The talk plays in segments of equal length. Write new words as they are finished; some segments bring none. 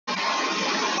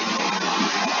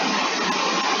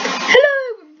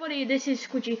everybody, this is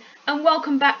Squidgy and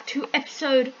welcome back to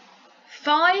episode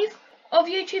 5 of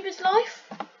YouTuber's Life.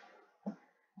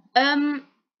 In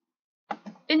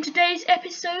today's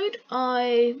episode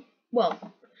we'll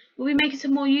be making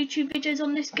some more YouTube videos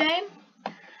on this game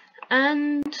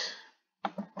and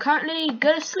currently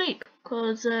go to sleep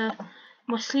because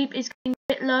my sleep is getting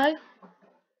a bit low,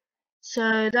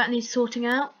 so that needs sorting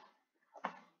out.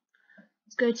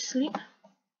 Let's go to sleep.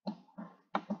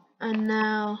 And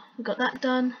now we got that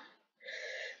done.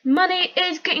 Money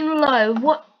is getting low.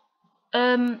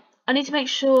 I need to make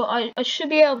sure I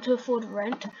should be able to afford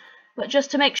rent, but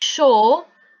just to make sure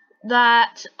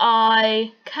that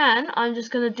I can, I'm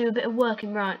just gonna do a bit of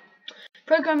working. Right.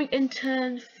 Programming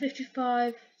intern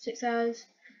 55, 6 hours.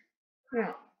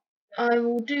 Right. I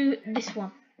will do this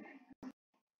one.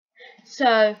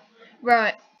 So,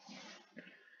 right.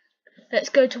 Let's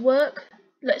go to work.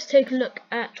 Let's take a look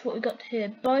at what we got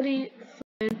here. Buy the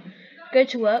phone, go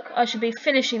to work. I should be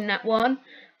finishing that one.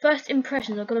 First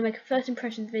impressions. I'm gonna make a first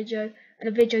impressions video and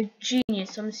a video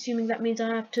genius. I'm assuming that means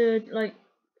I have to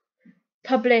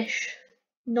publish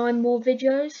 9 more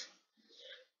videos.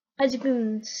 As you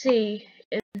can see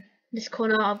in this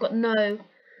corner, I've got no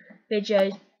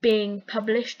videos being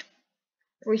published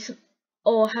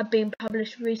or have been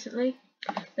published recently.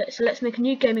 So let's make a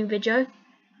new gaming video.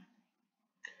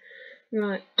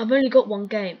 Right, I've only got one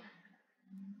game,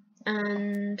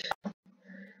 and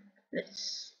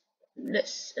let's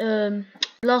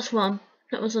last one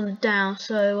that was on the down,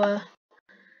 so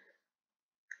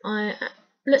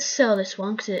let's sell this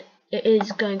one because it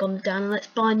is going on the down, and let's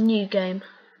buy a new game.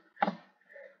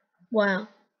 Wow.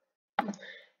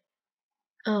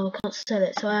 Oh, I can't sell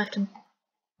it, so I have to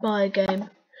buy a game.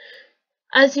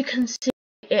 As you can see,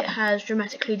 it has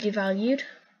dramatically devalued,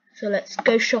 so let's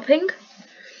go shopping.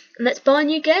 Let's buy a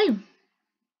new game.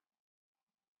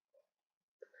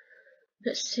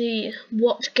 Let's see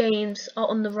what games are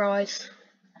on the rise.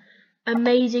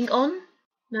 Amazing on.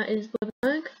 That is where we're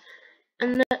going.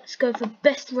 And let's go for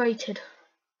best rated.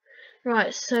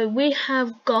 Right, so we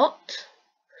have got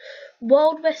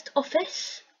Wild West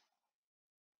Office.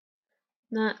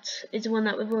 That is the one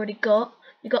that we've already got.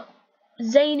 We've got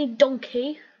Zany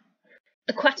Donkey,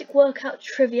 Aquatic Workout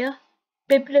Trivia,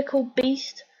 Biblical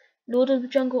Beast, Lord of the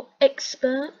Jungle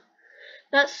Expert.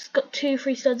 That's got 2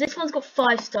 3 stars. This one's got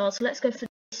 5 stars, so let's go for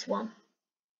this one.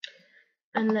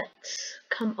 And let's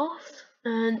come off.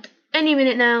 And any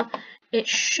minute now, it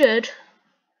should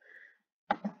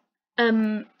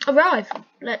arrive.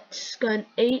 Let's go and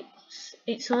eat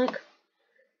something.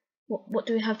 What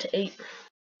do we have to eat?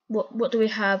 What do we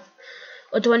have?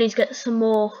 Or do I need to get some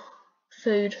more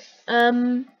food?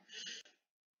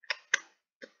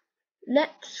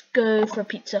 Let's go for a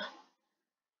pizza.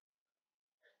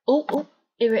 Oh,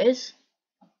 here it is.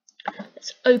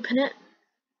 Let's open it.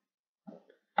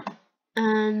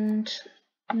 And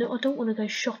no, I don't want to go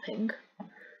shopping.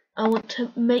 I want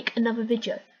to make another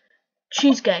video.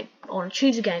 Choose game. I want to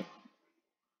choose a game.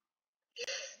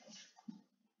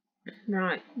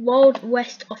 Right, Wild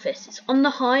West Office. It's on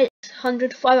the high. It's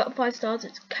 100, 5 out of 5 stars.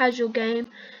 It's a casual game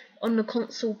on the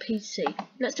console PC.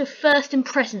 Let's do first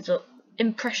impressions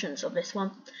of this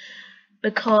one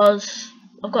because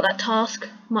I've got that task,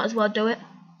 might as well do it.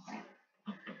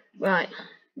 Right,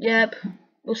 yep,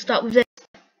 we'll start with this.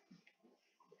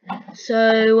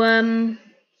 So,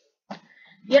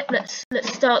 yep, let's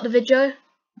start the video.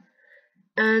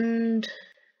 And,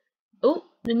 oh,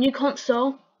 the new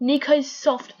console, Nico's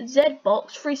Soft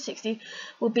Z-Box 360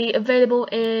 will be available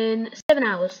in 7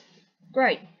 hours.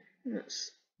 Great, that's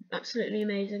absolutely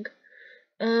amazing.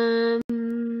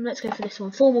 Let's go for this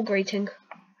one, formal greeting.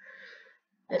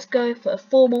 Let's go for a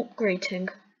formal greeting.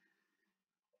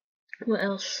 What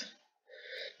else?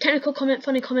 Technical comment,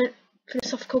 funny comment,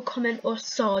 philosophical comment, or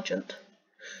sergeant.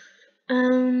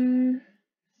 Oh,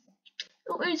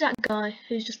 who's that guy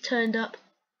who's just turned up?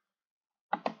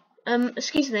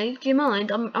 Excuse me, do you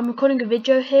mind? I'm recording a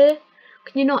video here.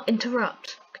 Can you not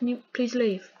interrupt? Can you please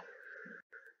leave?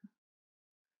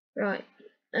 Right.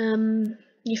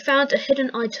 You found a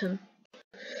hidden item.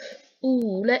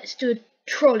 Ooh, let's do a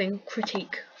trolling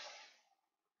critique.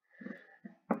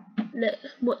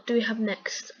 What do we have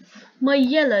next? My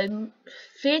yellow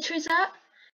theatre is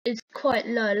quite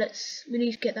low. We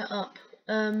need to get that up.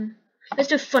 Let's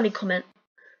do a funny comment.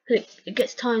 It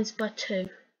gets times by 2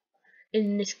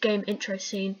 in this game intro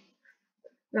scene.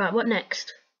 Right, what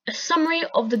next? A summary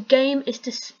of the game is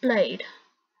displayed.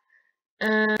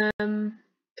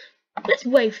 Let's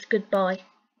wave goodbye.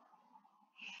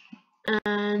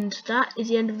 And that is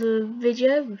the end of the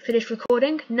video. We've finished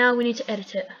recording. Now we need to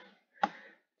edit it.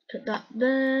 Put that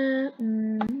there.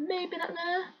 Maybe that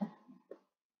there.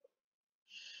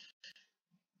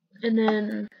 and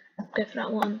then go for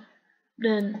that one,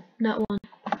 then that one,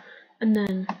 and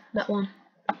then that one.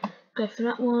 Go for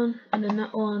that one, and then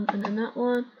that one, and then that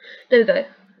one. There we go.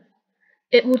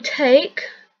 It will take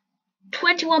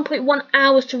 21.1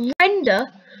 hours to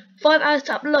render, 5 hours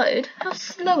to upload. How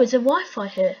slow is the Wi-Fi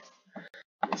here?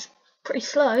 It's pretty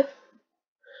slow.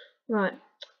 Right.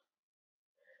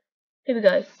 Here we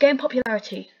go. Game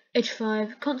popularity,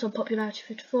 85. Console popularity,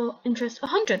 54. Interest,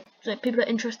 100. So people are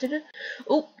interested in.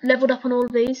 Oh, leveled up on all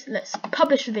of these. Let's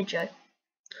publish the video.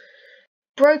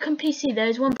 Broken PC.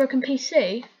 There's one broken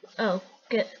PC. Oh,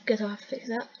 guess I'll have to fix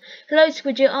that. Hello,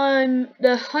 Squidgy. I'm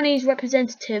the Honey's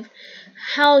representative.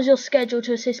 How's your schedule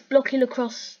to assist Blocky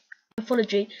Lacrosse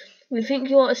Pathology? We think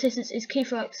your assistance is key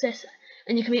for access,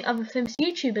 and you can meet other famous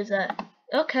YouTubers there.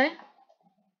 Okay.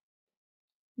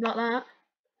 Like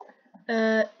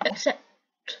that. Accept.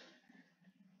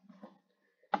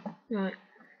 Right.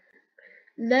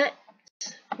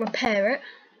 Let's repair it.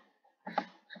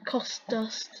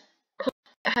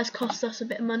 It has cost us a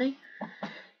bit of money.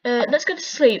 Let's go to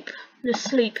sleep. The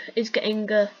sleep is getting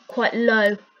quite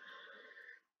low.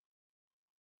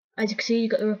 As you can see,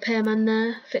 you've got the repairman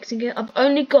there fixing it. I've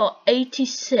only got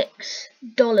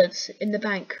 $86 in the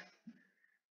bank.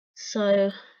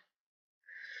 So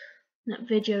that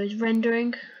video is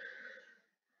rendering.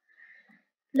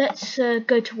 Let's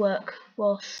go to work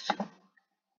whilst.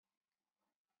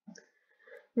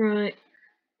 Right.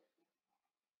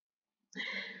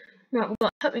 Right, we've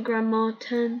got Happy Grandma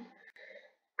 10.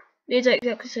 These are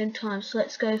exactly the same time, so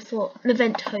let's go for an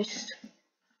event host.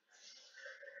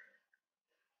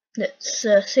 Let's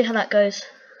see how that goes.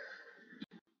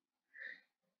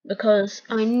 Because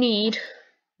I need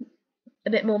a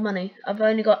bit more money. I've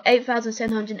only got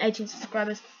 8,718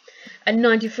 subscribers and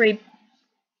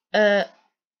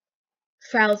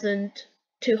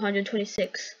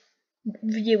 93,226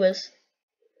 viewers.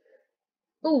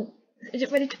 Ooh, is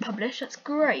it ready to publish? That's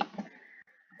great.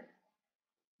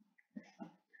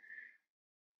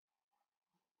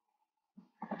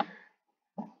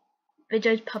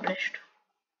 Video's published.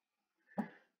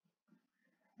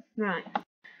 Right.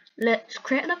 Let's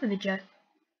create another video.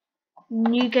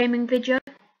 New gaming video.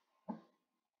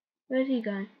 Where's he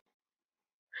going?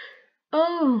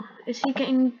 Oh, is he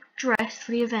getting dressed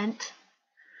for the event?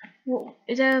 What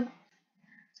is there?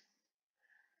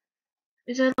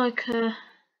 Is there like a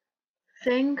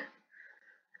thing?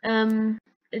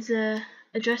 Is there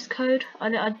a dress code?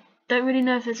 I don't really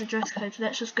know if there's a dress code, so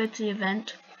let's just go to the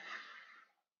event.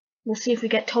 We'll see if we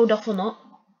get told off or not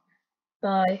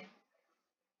by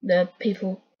the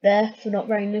people there for not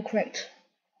wearing the correct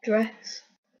dress,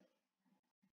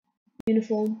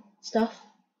 uniform stuff.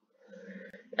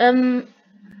 So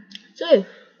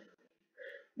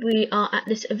we are at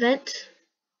this event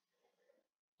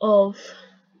of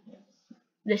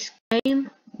this game,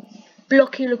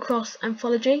 Blocky Lacrosse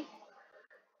Anthology.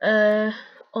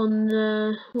 On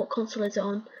the, what console is it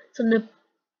on? It's on the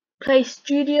Play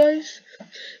Studios.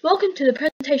 Welcome to the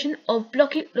presentation of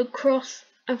Blocky Lacrosse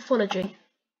Anthology.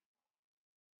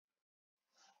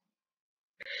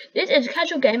 This is a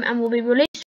casual game and will be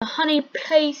released on the Honey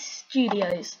Play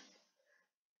Studios.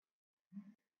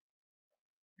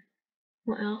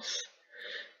 What else?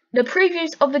 The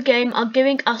previews of the game are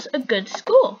giving us a good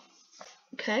score.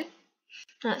 Okay,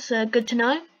 that's good to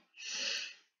know.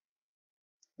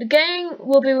 The game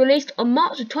will be released on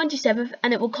March the 27th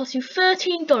and it will cost you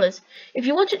 $13. If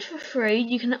you want it for free,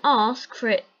 you can ask for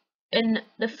it in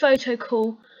the photo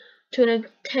call to an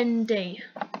attendee.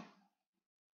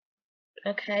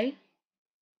 Okay.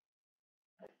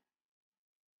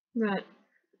 Right.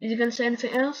 Is he going to say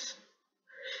anything else?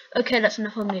 Okay, that's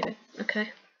enough. I'm leaving.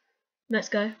 Okay. Let's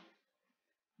go.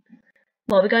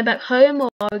 What, are we going back home, or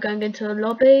are we going into a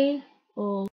lobby,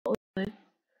 or what are we doing?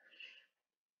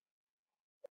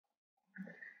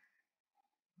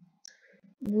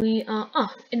 We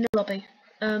are in the lobby.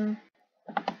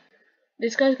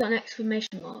 This guy's got an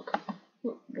exclamation mark.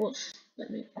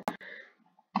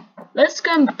 Let's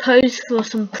go and pose for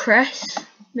some press,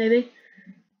 maybe.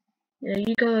 Yeah,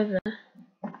 you go over there.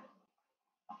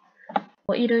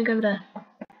 What are you doing over there?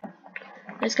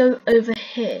 Let's go over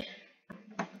here.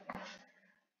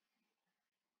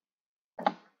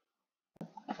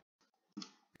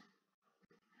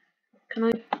 Can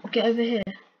I get over here,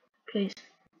 please?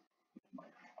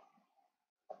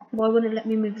 Why wouldn't it let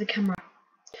me move the camera?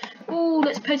 Oh,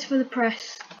 let's pose for the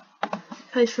press.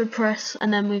 Pose for press,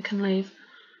 and then we can leave.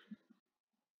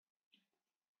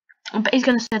 I bet he's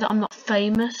going to say that I'm not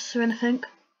famous or anything.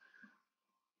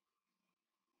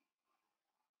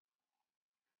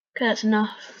 Okay, that's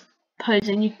enough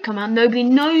posing. You can come out. Nobody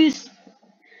knows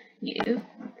you.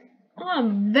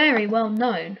 I'm very well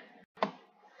known.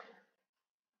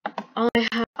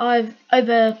 I've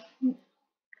over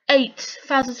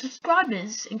 8,000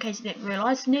 subscribers, in case you didn't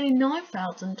realise, nearly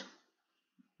 9,000.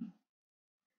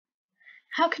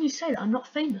 How can you say that I'm not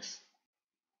famous?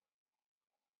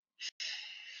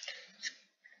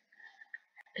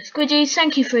 Squidgy,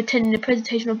 thank you for attending the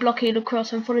presentation of Blocky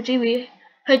Lacrosse Anthology. We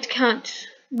hope to count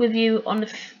with you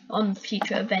on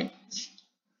future events.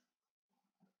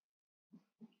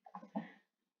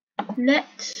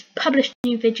 Let's publish a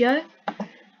new video,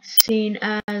 seen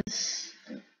as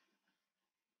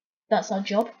that's our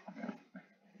job.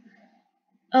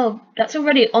 Oh, that's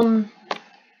already on.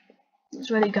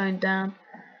 It's already going down.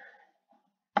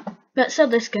 Let's sell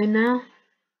this game now.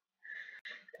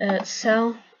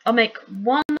 Sell. I'll make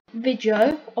one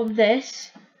video of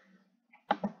this,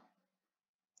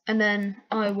 and then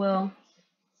I will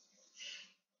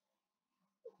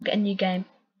get a new game,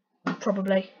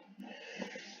 probably.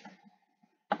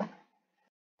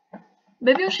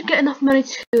 Maybe I should get enough money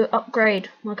to upgrade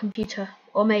my computer,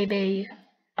 or maybe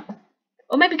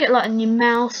get like a new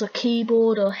mouse or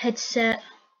keyboard or headset.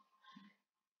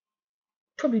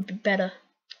 Probably be better.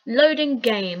 Loading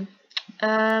game.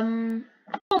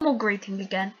 Normal greeting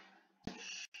again.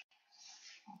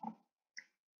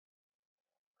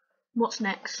 What's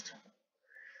next?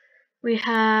 We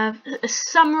have a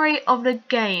summary of the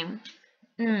game.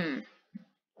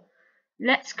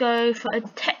 Let's go for a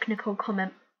technical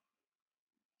comment,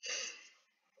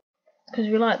 because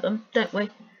we like them, don't we?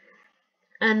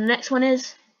 And the next one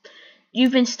is,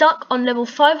 you've been stuck on level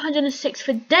 506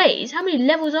 for days. How many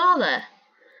levels are there?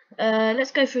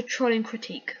 Let's go for a trolling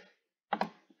critique,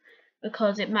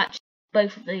 because it matches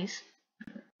both of these.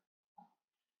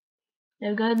 There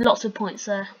we go, lots of points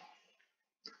there.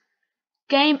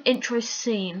 Game intro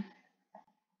scene.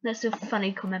 That's a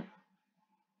funny comment.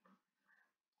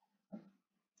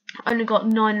 I only got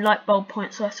 9 light bulb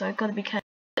points left, so I've got to be careful.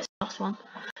 Let's last one.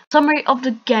 Summary of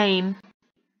the game.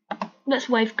 Let's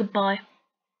wave goodbye.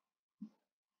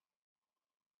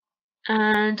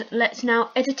 And let's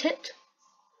now edit it.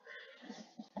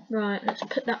 Right, let's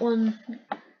put that one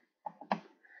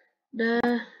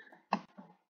there.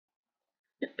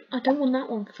 I don't want that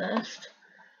one first.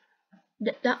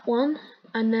 That one,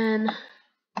 and then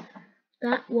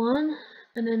that one,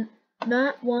 and then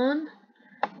that one,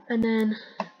 and then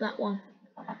that one.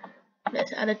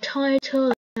 Let's add a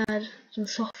title, let's add some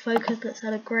soft focus, let's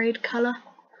add a grade colour.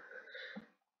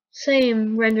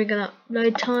 Same rendering and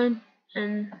upload time,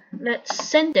 and let's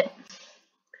send it.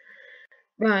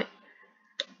 Right.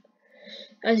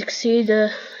 As you can see,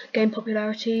 the game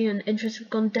popularity and interest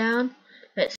have gone down.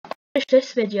 Let's finish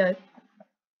this video.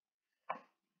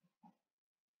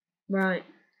 Right.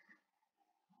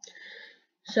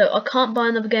 So I can't buy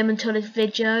another game until this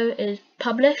video is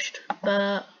published,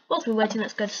 but whilst we're waiting,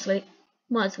 let's go to sleep.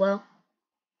 Might as well.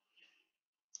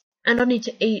 And I need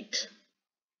to eat.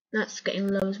 That's getting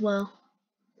low as well.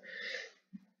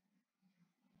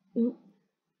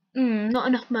 Not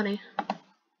enough money.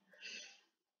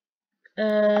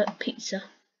 Pizza.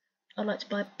 I'd like to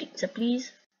buy pizza,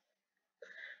 please.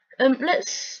 I'd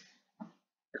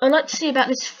like to see about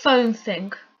this phone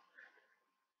thing,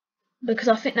 because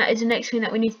I think that is the next thing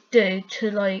that we need to do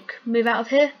to like move out of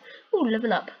here. Oh,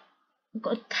 level up. I've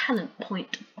got a talent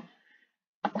point.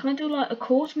 Can I do like a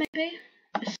course maybe?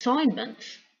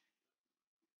 Assignments.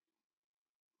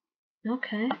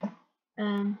 Okay.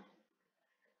 Can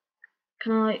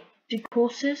I do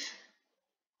courses?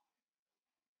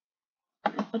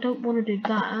 I don't want to do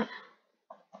that.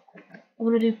 I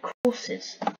want to do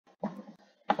courses.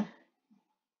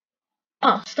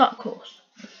 Ah, start course.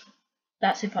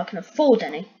 That's if I can afford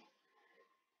any.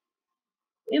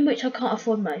 In which I can't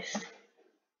afford most.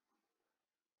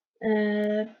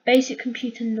 Basic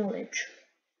computer knowledge.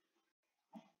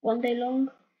 1 day long.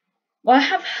 Well, I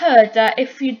have heard that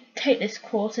if you take this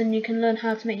course, then you can learn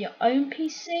how to make your own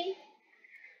PC.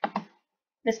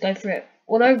 Let's go for it.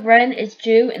 Although rent is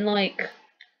due in like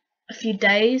a few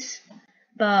days,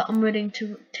 but I'm willing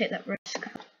to take that risk.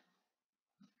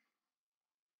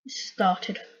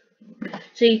 Started.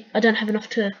 See, I don't have enough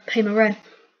to pay my rent.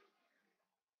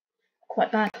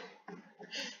 Quite bad.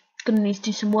 Gonna need to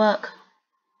do some work.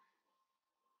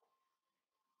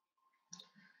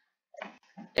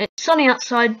 It's sunny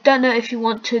outside. Don't know if you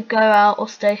want to go out or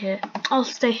stay here. I'll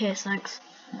stay here, thanks.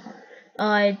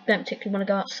 I don't particularly want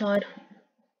to go outside.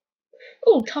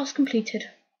 Oh, task completed.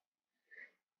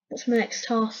 What's my next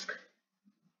task?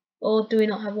 Or do we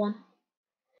not have one?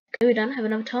 Okay, we don't have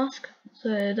another task.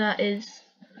 So that is...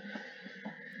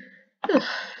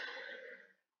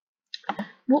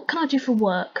 What can I do for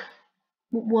work?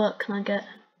 What work can I get?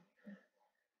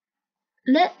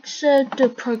 let's do a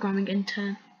programming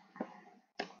intern.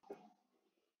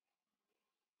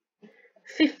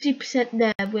 50%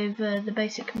 there with the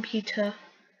basic computer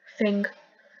thing.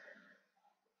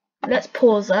 Let's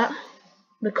pause that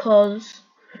because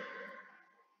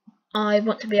I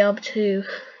want to be able to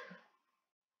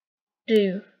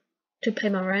pay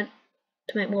my rent,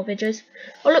 to make more videos.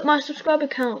 Oh look, my subscriber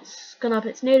count's gone up.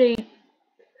 It's nearly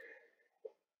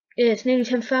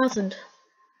 10,000.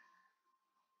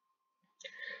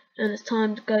 And as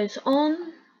time goes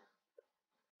on,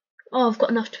 oh, I've got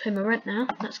enough to pay my rent now.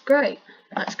 That's great.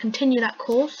 Let's continue that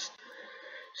course.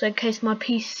 So in case my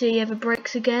PC ever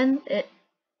breaks again,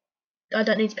 I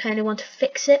don't need to pay anyone to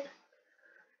fix it.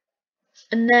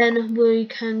 And then we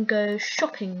can go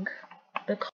shopping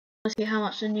because I want to see how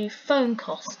much the new phone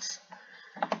costs.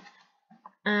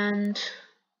 And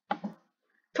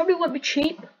probably won't be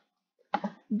cheap,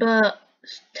 but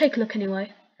take a look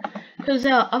anyway. Because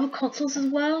there are other consoles as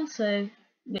well, so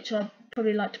which I'd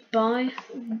probably like to buy.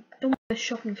 Don't want to go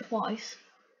shopping twice.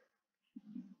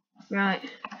 Right,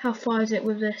 how far is it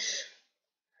with this?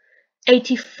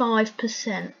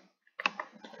 85%.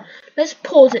 Let's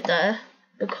pause it there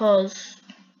because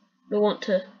we want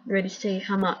to really see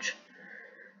how much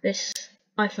this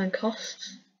iPhone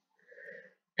costs.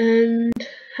 And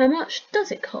how much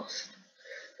does it cost?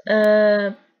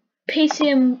 PC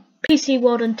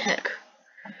World and Tech.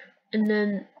 And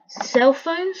then cell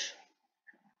phones,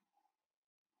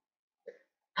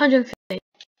 150.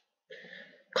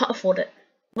 Can't afford it.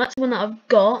 That's the one that I've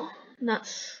got.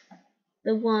 That's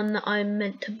the one that I'm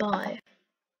meant to buy.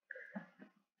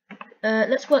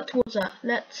 Let's work towards that.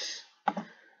 Let's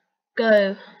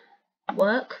go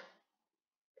work.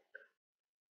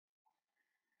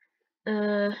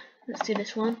 Let's do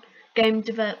this one. Game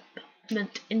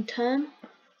development intern.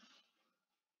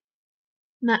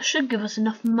 And that should give us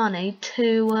enough money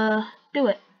to do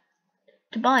it,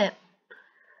 to buy it.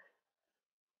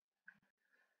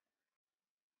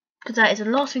 Because that is the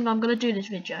last thing I'm going to do this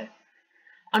video.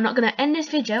 I'm not going to end this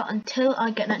video until I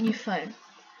get that new phone.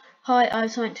 Hi, I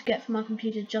have something to get from my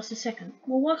computer, just a second.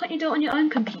 Well, why can't you do it on your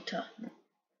own computer?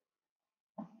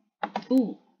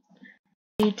 Ooh.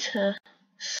 I need to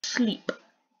sleep.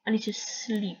 I need to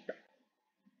sleep.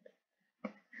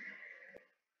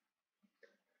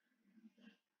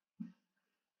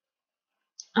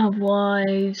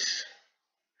 Otherwise,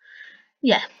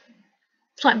 yeah,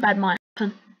 something bad might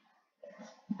happen.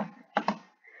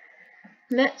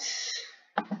 Let's.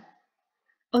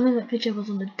 Oh no, that picture was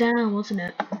on the down, wasn't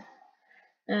it?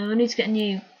 I need to get a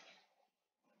new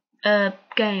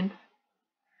game.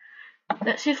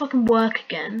 Let's see if I can work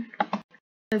again.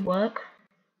 No work.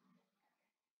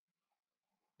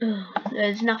 Ugh,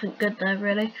 there's nothing good there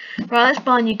really. Right, let's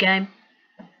buy a new game.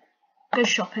 Go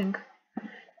shopping.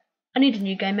 I need a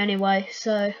new game anyway,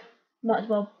 so might as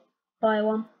well buy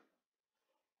one.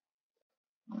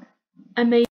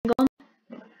 Amazing on.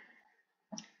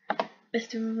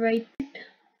 Best rated.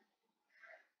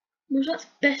 Well, that's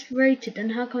best rated,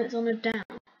 then how come it's on a down?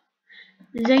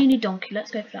 Zany Donkey,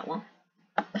 let's go for that one.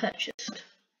 Purchased.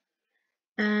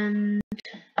 And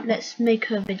let's make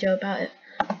a video about it.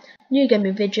 New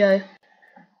gaming video.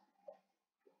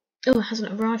 Oh, it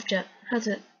hasn't arrived yet, has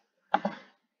it?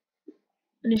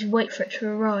 I need to wait for it to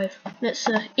arrive. Let's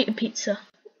eat a pizza.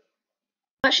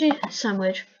 Actually, a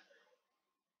sandwich.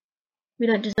 We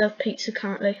don't deserve pizza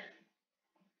currently.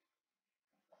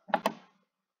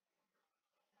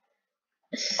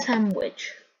 A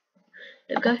sandwich.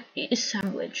 There we go. Eat a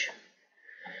sandwich.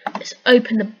 Let's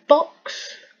open the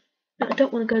box. No, I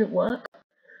don't want to go to work.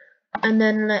 And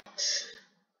then let's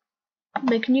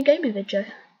make a new gaming video.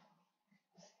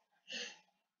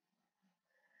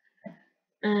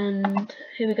 And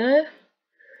here we go.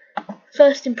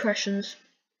 First impressions.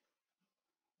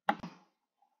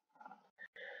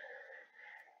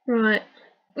 Right,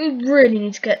 we really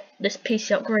need to get this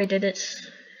PC upgraded.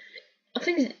 I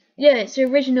think it's the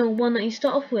original one that you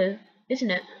start off with,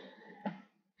 isn't it?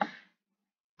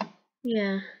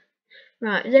 Yeah.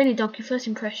 Right, Zany Donkey, first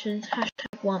impressions,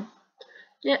 #1.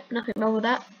 Yep, nothing wrong with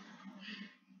that.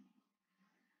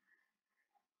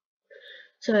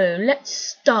 So let's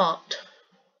start.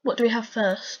 What do we have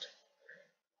first?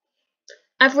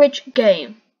 Average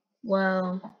game.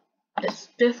 Well, let's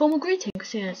do a formal greeting,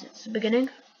 seeing as it's the beginning.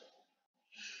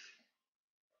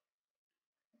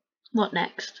 What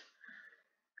next?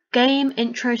 Game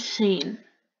intro scene.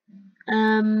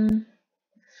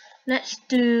 Let's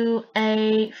do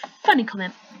a funny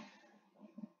comment.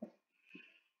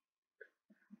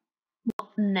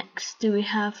 What next do we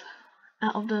have?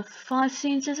 Out of the 5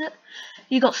 scenes, is it?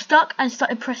 You got stuck and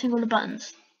started pressing all the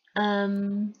buttons.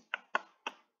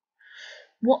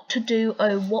 What to do,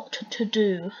 oh what to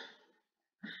do.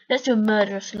 Let's do a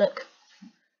murderous look,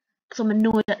 because I'm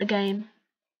annoyed at the game.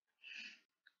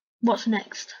 What's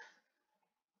next?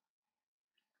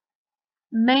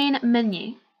 Main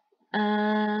menu.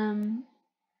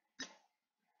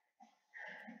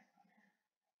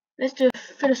 Let's do a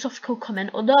philosophical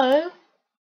comment. Although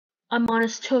I'm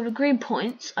 -2 of the green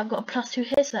points, I've got a +2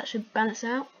 here, so that should balance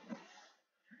out.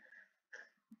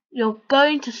 You're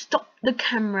going to stop the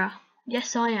camera.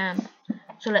 Yes, I am.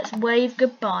 So let's wave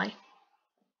goodbye.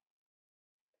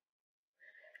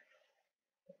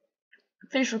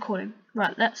 Finish recording.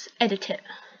 Right, let's edit it.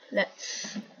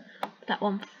 Let's that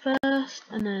one first,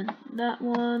 and then that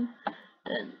one,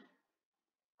 then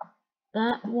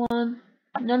that one.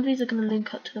 None of these are going to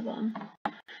link up to the bottom.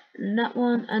 And that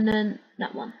one, and then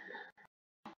that one.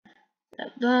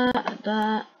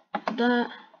 That.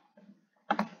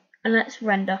 And let's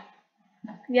render.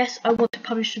 Yes, I want to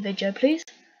publish the video, please.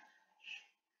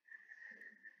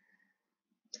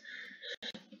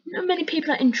 Not many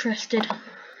people are interested.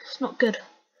 It's not good.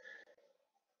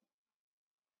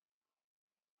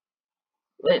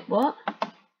 Wait, what?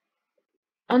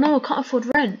 Oh no, I can't afford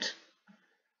rent.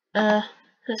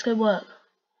 Let's go work.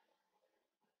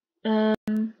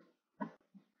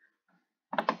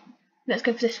 Let's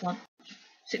go for this one.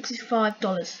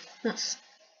 $65. That's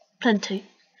plenty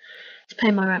to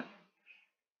pay my rent.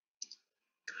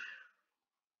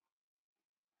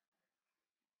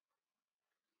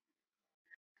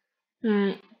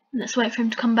 Alright, let's wait for him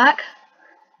to come back.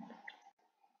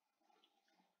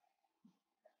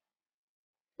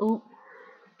 Oh,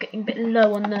 getting a bit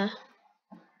low on the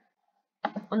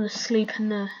sleep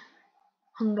and the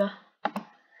hunger.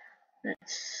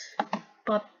 Let's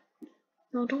buy.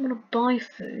 No, I don't want to buy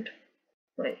food.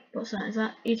 Wait, what's that? Is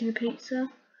that eating a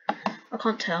pizza? I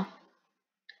can't tell.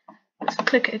 Let's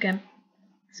click it again.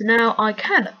 So now I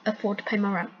can afford to pay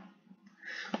my rent.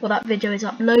 Well, that video is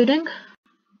uploading.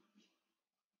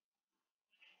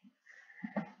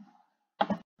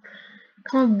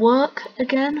 Can I work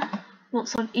again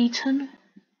once I've eaten?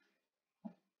 I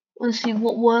want to see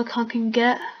what work I can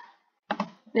get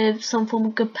with some form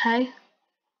of good pay.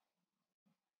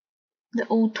 They're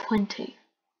all 20.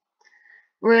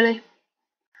 Really?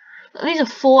 These are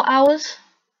 4 hours,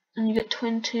 and you get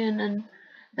 20, and then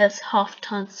that's half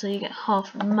time, so you get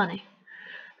half the money.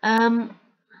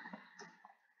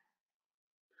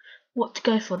 What to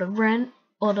go for, the rent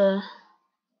or the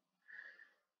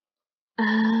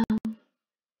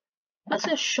let's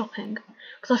go shopping,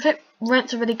 because I think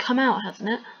rent's already come out, hasn't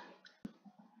it?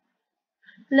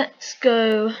 Let's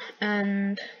go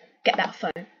and get that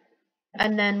phone,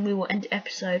 and then we will end the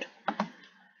episode.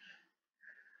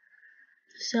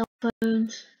 Cell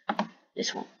phones,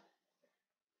 this one.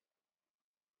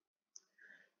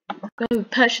 Go, we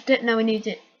purchased it, now we need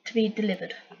it to be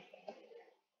delivered.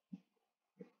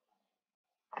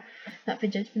 That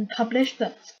video's been published,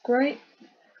 that's great.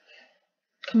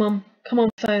 Come on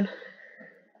phone.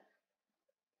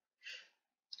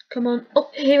 Come on. Oh,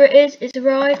 here it is, it's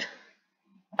arrived.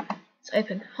 It's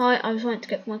open. Hi, I was wanting to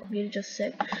get from my computer just a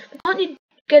sec. But can't you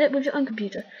get it with your own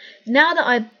computer? Now that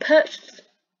I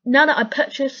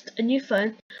purchased a new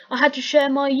phone, I had to share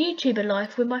my YouTuber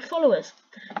life with my followers.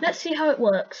 Let's see how it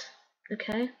works.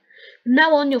 Okay. From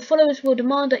now on, your followers will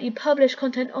demand that you publish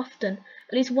content often,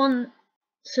 at least once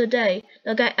a day.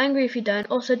 They'll get angry if you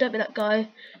don't. Also, don't be that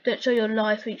guy. Don't show your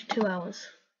life each 2 hours.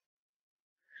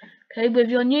 Okay, with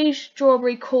your new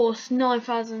strawberry course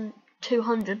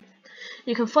 9,200,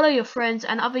 you can follow your friends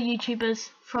and other YouTubers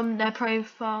from their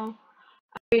profile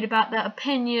and read about their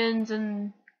opinions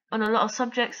and on a lot of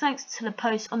subjects thanks to the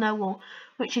posts on their wall,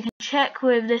 which you can check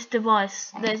with this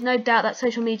device. There's no doubt that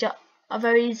social media are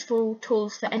very useful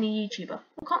tools for any YouTuber.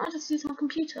 Why can't I just use my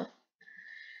computer?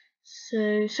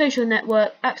 So, social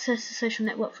network, access the social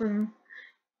network from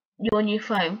your new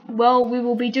phone. Well, we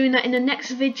will be doing that in the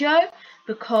next video,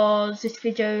 because this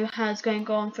video has going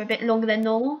on for a bit longer than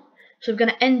normal, so we're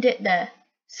going to end it there.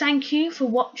 Thank you for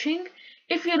watching.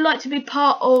 If you'd like to be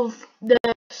part of the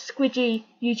Squidgy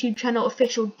YouTube channel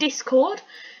official Discord,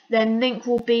 then link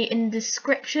will be in the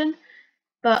description.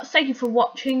 But thank you for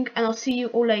watching, and I'll see you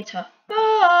all later.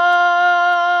 Bye!